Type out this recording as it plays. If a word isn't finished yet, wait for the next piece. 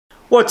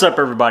What's up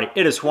everybody,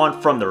 it is Juan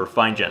from The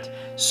Refined Gent.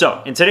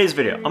 So, in today's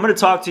video, I'm going to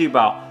talk to you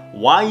about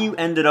why you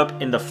ended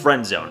up in the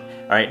friend zone.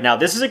 Alright, now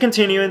this is a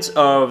continuance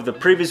of the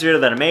previous video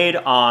that I made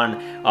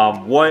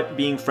on what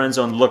being friend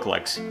zoned looked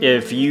like.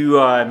 If you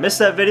missed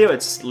that video,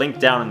 it's linked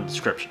down in the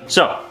description.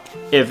 So,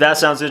 if that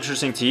sounds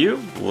interesting to you,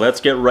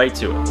 let's get right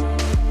to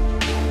it.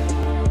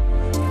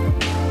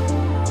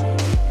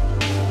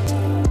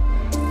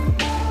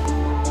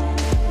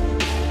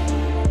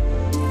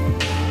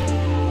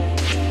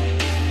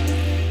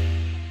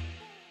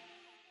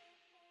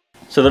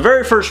 So the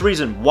very first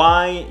reason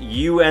why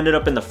you ended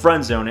up in the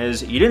friend zone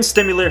is you didn't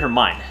stimulate her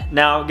mind.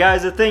 Now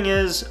guys, the thing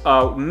is,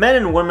 men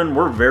and women,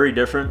 we're very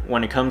different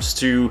when it comes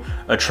to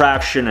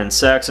attraction and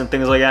sex and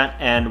things like that.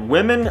 And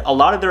women, a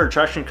lot of their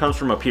attraction comes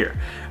from up here.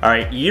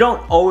 Alright, you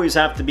don't always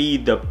have to be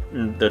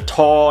the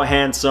tall,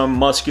 handsome,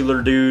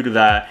 muscular dude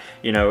that,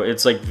 you know,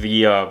 it's like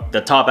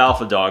the top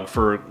alpha dog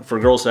for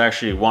girls to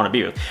actually want to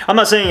be with. I'm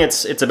not saying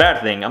it's a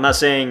bad thing. I'm not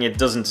saying it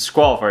doesn't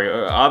disqualify you.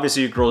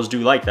 Obviously girls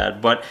do like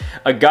that, but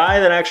a guy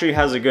that actually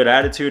has a good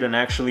attitude and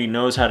actually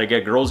knows how to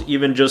get girls,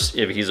 even just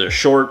if he's a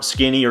short,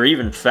 skinny, or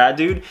even fat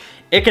dude,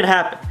 it can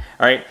happen,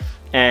 alright?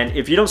 And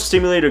if you don't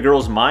stimulate a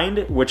girl's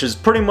mind, which is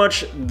pretty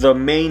much the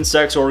main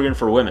sex organ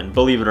for women,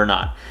 believe it or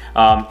not,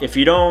 if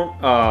you don't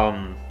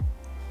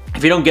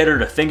get her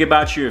to think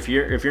about you, if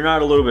you're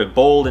not a little bit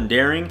bold and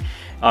daring,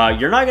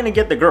 you're not gonna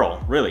get the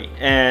girl, really.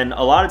 And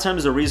a lot of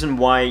times the reason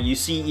why you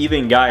see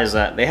even guys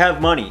that they have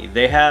money,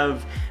 they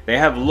have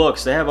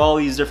looks, they have all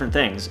these different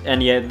things,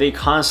 and yet they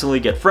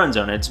constantly get friend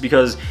zoned, it's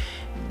because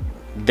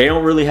they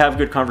don't really have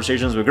good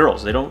conversations with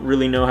girls. They don't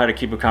really know how to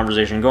keep a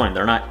conversation going.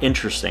 They're not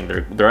interesting.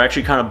 They're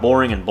actually kind of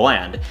boring and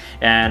bland.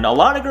 And a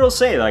lot of girls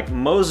say, like,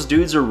 most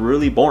dudes are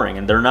really boring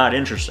and they're not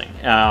interesting.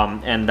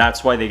 And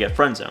that's why they get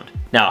friend zoned.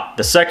 Now,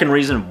 the second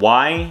reason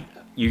why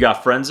you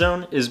got friend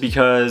zoned is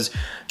because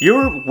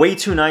you're way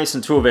too nice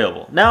and too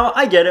available. Now,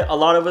 I get it. A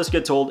lot of us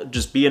get told,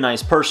 just be a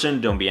nice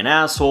person, don't be an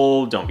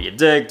asshole, don't be a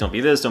dick, don't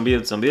be this, don't be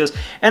this, don't be this.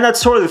 And that's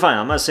totally fine.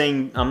 I'm not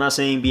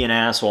saying be an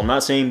asshole. I'm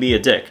not saying be a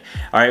dick.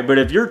 All right, but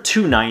if you're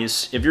too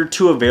nice, if you're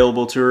too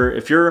available to her,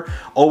 if you're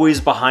always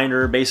behind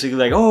her, basically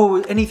like,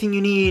 oh, anything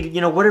you need,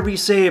 you know, whatever you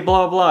say,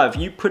 blah, blah, if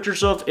you put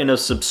yourself in a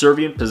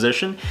subservient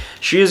position,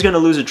 she is going to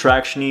lose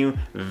attraction to you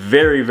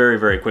very, very,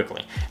 very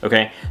quickly.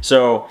 Okay,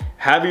 so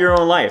have your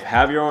own life,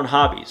 have your own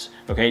hobbies.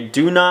 Okay,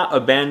 do not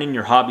abandon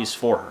your hobbies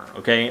for her.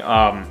 Okay,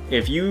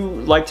 if you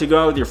like to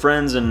go out with your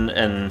friends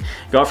and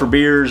go out for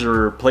beers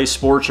or play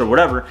sports or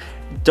whatever,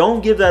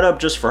 don't give that up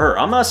just for her.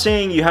 I'm not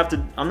saying you have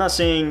to. I'm not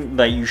saying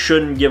that you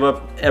shouldn't give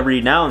up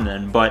every now and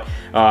then, but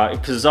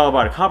because it's all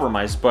about a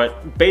compromise.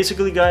 But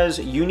basically, guys,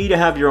 you need to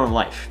have your own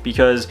life,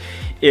 because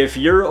if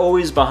you're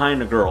always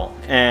behind a girl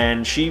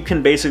and she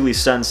can basically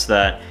sense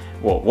that,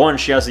 well, one,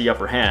 she has the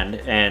upper hand,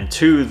 and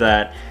two,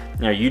 that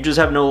you know, you just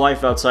have no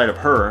life outside of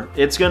her,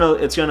 it's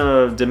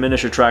gonna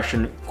diminish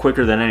attraction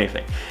quicker than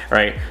anything,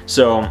 right?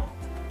 So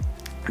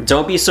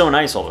don't be so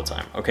nice all the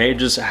time, okay?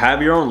 Just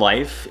have your own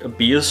life,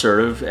 be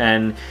assertive,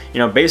 and, you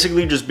know,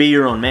 basically just be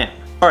your own man.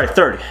 All right,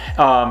 third,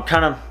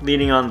 kind of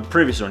leading on the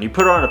previous one, you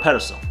put her on a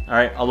pedestal. All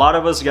right, a lot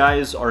of us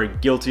guys are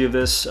guilty of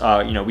this.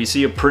 You know, we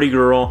see a pretty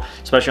girl,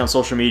 especially on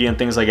social media and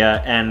things like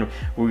that, and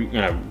we, you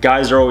know,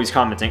 guys are always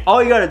commenting,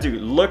 all you gotta do,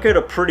 look at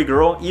a pretty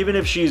girl, even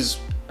if she's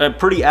a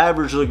pretty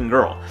average looking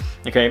girl,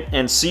 okay,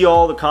 and see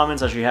all the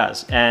comments that she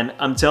has, and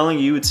I'm telling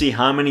you, you would see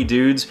how many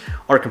dudes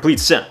are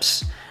complete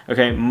simps.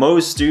 Okay,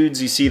 most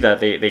dudes, you see that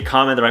they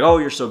comment, they're like, oh,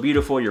 you're so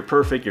beautiful, you're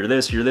perfect, you're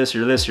this, you're this,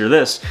 you're this, you're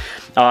this,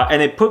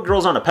 and they put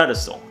girls on a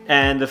pedestal.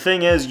 And the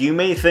thing is, you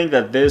may think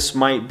that this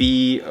might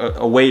be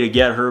a way to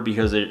get her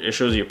because it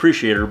shows you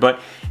appreciate her,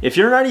 but if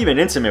you're not even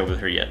intimate with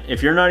her yet,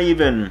 if you're not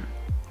even,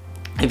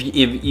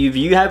 if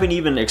you haven't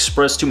even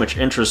expressed too much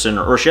interest in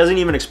her, or she hasn't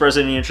even expressed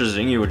any interest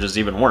in you, which is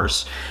even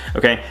worse,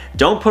 okay,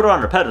 don't put her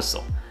on a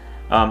pedestal.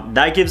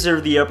 That gives her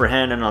the upper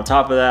hand, and on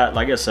top of that,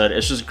 like I said,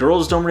 it's just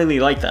girls don't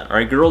really like that,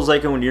 right? Girls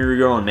like it when you're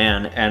your own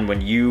man and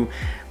when you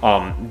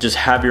just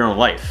have your own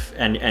life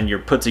and you're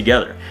put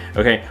together,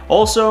 okay?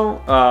 Also,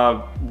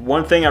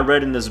 one thing I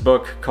read in this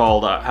book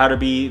called How to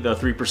Be the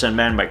 3%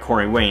 Man by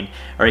Corey Wayne,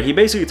 all right, he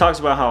basically talks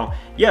about how,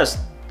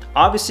 yes,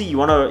 obviously you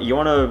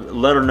wanna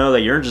let her know that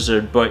you're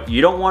interested, but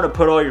you don't want to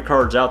put all your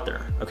cards out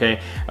there,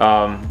 okay?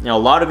 You know, a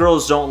lot of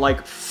girls don't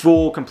like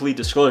full, complete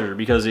disclosure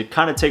because it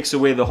kind of takes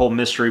away the whole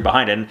mystery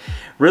behind it. And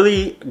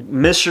really,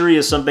 mystery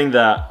is something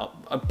that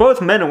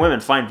both men and women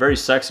find very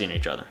sexy in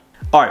each other.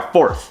 All right,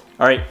 fourth,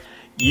 all right,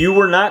 you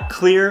were not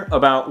clear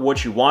about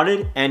what you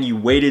wanted and you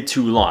waited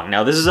too long.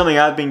 Now, this is something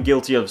I've been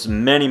guilty of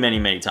many, many,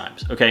 many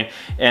times, okay?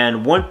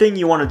 And one thing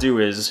you want to do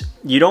is,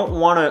 you don't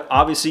want to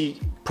obviously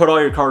put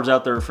all your cards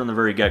out there from the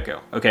very get-go,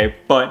 okay?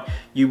 But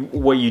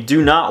what you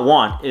do not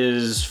want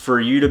is for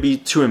you to be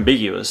too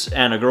ambiguous,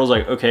 and a girl's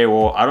like, okay,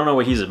 well, I don't know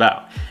what he's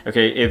about.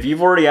 Okay, if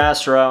you've already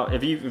asked her out,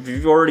 if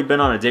you've already been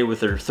on a date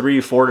with her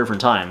 3-4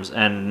 different times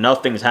and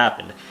nothing's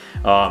happened,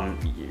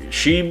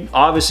 she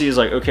obviously is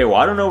like, okay, well,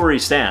 I don't know where he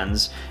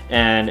stands,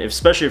 and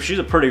especially if she's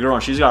a pretty girl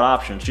and she's got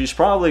options, she's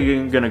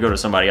probably gonna go to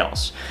somebody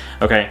else.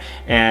 Okay,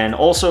 and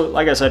also,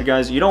 like I said,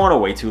 guys, you don't want to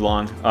wait too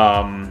long.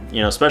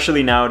 You know,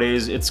 especially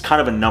nowadays, it's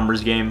kind of a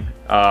numbers game.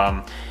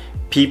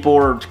 People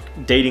are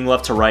dating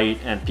left to right,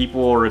 and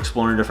people are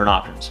exploring different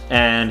options.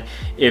 And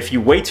if you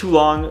wait too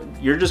long,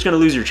 you're just gonna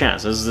lose your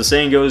chance. As the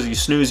saying goes, you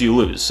snooze, you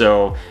lose.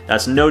 So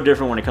that's no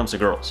different when it comes to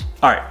girls.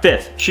 All right,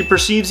 5th, she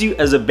perceives you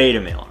as a beta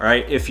male. All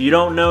right, if you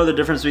don't know the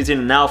difference between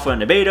an alpha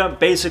and a beta,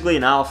 basically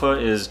an alpha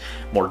is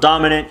more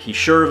dominant, he's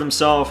sure of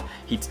himself,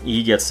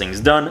 he gets things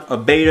done. A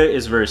beta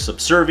is very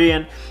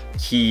subservient.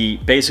 He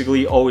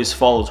basically always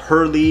follows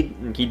her lead.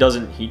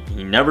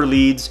 He never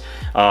leads,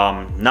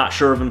 not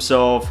sure of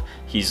himself,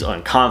 he's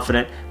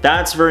unconfident.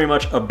 That's very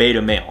much a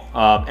beta male.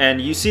 And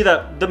you see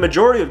that the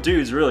majority of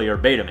dudes really are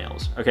beta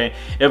males, okay?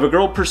 If a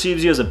girl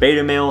perceives you as a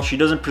beta male, she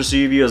doesn't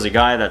perceive you as a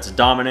guy that's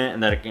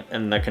dominant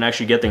and that can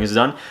actually get things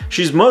done,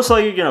 she's most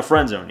likely gonna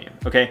friend zone you,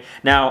 okay?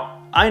 Now,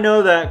 I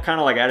know that kind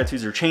of like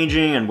attitudes are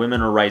changing and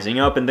women are rising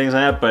up and things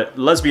like that, but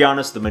let's be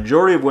honest, the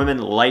majority of women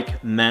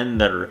like men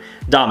that are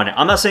dominant.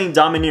 I'm not saying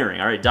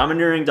domineering, all right?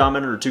 Domineering,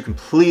 dominant are two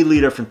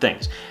completely different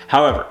things.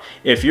 However,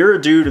 if you're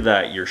a dude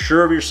that you're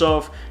sure of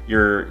yourself,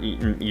 you're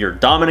a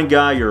dominant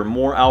guy, you have a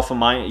more alpha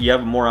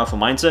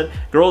mindset,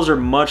 girls are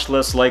much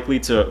less likely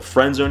to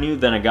friend zone you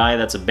than a guy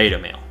that's a beta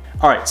male.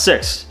 All right,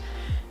 6,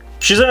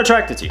 she's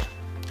unattracted to you.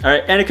 All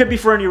right, and it could be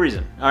for any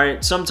reason. All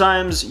right,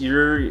 sometimes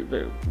you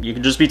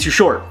can just be too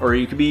short, or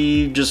you could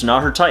be just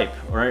not her type,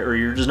 all right, or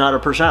you're just not her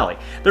personality.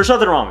 There's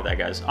nothing wrong with that,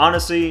 guys.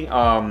 Honestly,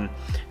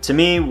 to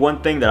me,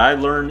 one thing that I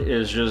learned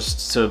is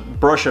just to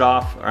brush it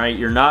off. All right,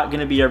 you're not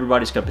gonna be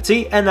everybody's cup of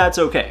tea, and that's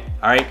okay.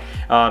 All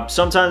right,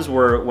 sometimes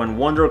when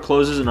one door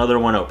closes, another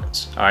one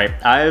opens. All right,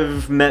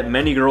 I've met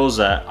many girls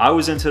that I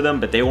was into them,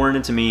 but they weren't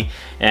into me,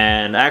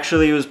 and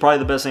actually, it was probably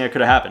the best thing that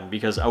could have happened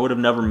because I would have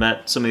never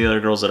met some of the other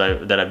girls that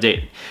I've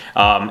dated.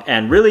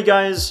 And really,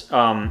 guys,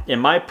 in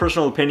my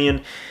personal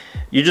opinion,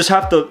 you just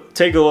have to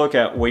take a look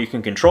at what you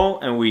can control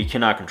and what you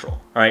cannot control.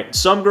 All right,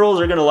 some girls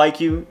are gonna like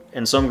you,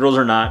 and some girls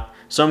are not.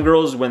 Some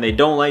girls, when they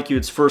don't like you,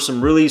 it's for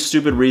some really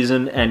stupid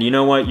reason, and you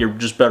know what? You're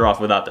just better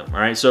off without them, all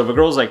right? So if a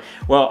girl's like,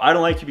 well, I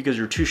don't like you because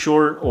you're too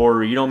short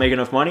or you don't make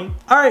enough money,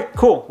 all right,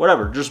 cool,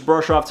 whatever. Just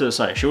brush off to the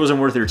side. She wasn't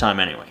worth your time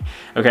anyway,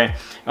 okay?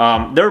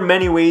 There are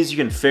many ways you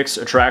can fix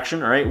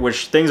attraction, all right?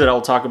 Which things that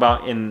I'll talk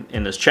about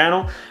in this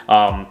channel,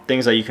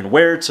 things that you can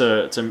wear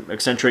to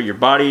accentuate your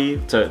body,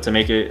 to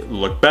make it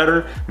look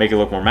better, make it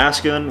look more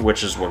masculine,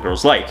 which is what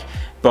girls like.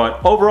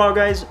 But overall,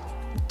 guys,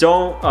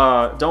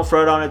 don't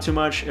fret on it too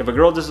much. If a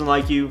girl doesn't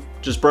like you,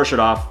 just brush it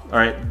off. All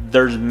right,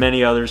 there's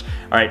many others.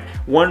 All right,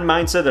 one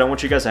mindset that I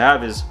want you guys to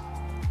have is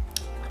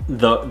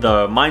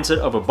the mindset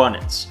of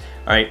abundance.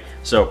 All right,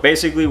 so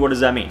basically, what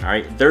does that mean? All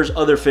right, there's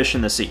other fish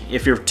in the sea.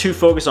 If you're too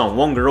focused on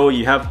one girl,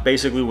 you have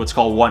basically what's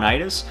called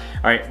one-itis.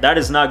 All right, that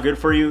is not good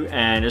for you,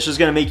 and it's just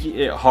gonna make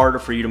it harder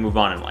for you to move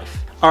on in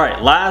life. All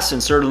right, last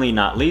and certainly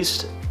not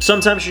least,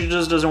 sometimes she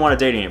just doesn't want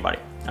to date anybody.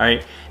 All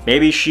right,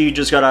 maybe she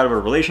just got out of a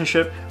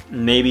relationship.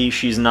 Maybe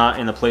she's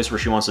not in the place where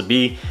she wants to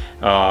be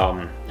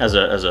as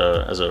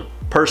a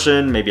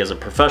person, maybe as a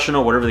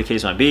professional, whatever the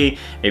case might be.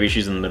 Maybe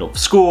she's in the middle of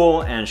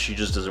school and she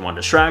just doesn't want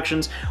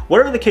distractions.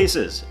 Whatever the case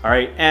is, all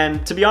right?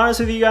 And to be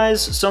honest with you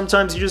guys,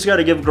 sometimes you just got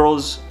to give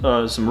girls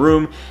some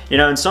room, you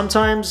know, and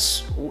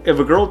sometimes if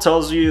a girl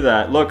tells you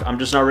that, look, I'm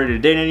just not ready to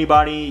date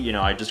anybody, you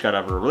know, I just got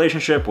out of a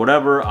relationship,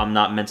 whatever, I'm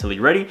not mentally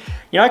ready,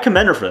 you know, I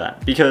commend her for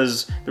that,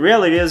 because the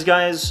reality is,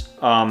 guys,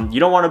 you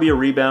don't want to be a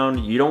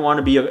rebound, you don't want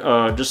to be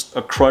just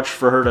a crutch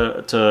for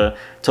her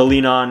to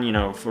lean on, you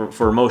know,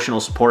 for emotional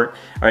support.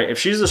 All right, if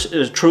she's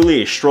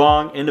truly a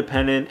strong,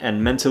 independent,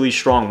 and mentally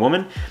strong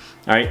woman,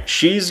 all right,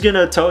 she's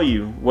gonna tell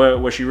you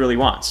what she really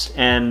wants.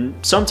 And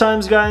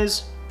sometimes,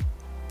 guys,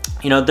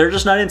 you know, they're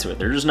just not into it.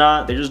 They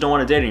just don't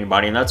want to date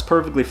anybody, and that's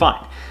perfectly fine.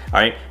 All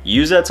right,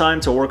 use that time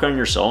to work on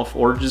yourself,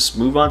 or just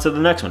move on to the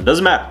next one.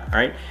 Doesn't matter. All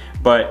right.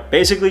 But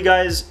basically,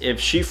 guys, if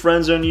she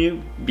friends on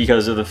you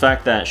because of the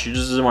fact that she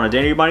just doesn't want to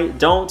date anybody,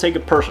 don't take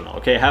it personal,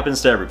 okay? It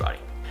happens to everybody.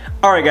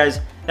 All right, guys,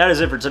 that is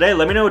it for today.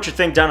 Let me know what you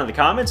think down in the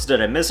comments.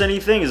 Did I miss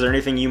anything? Is there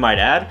anything you might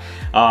add?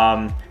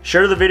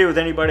 Share the video with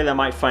anybody that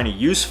might find it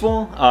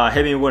useful.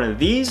 Hit me with one of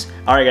these.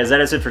 All right, guys,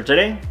 that is it for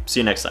today. See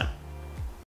you next time.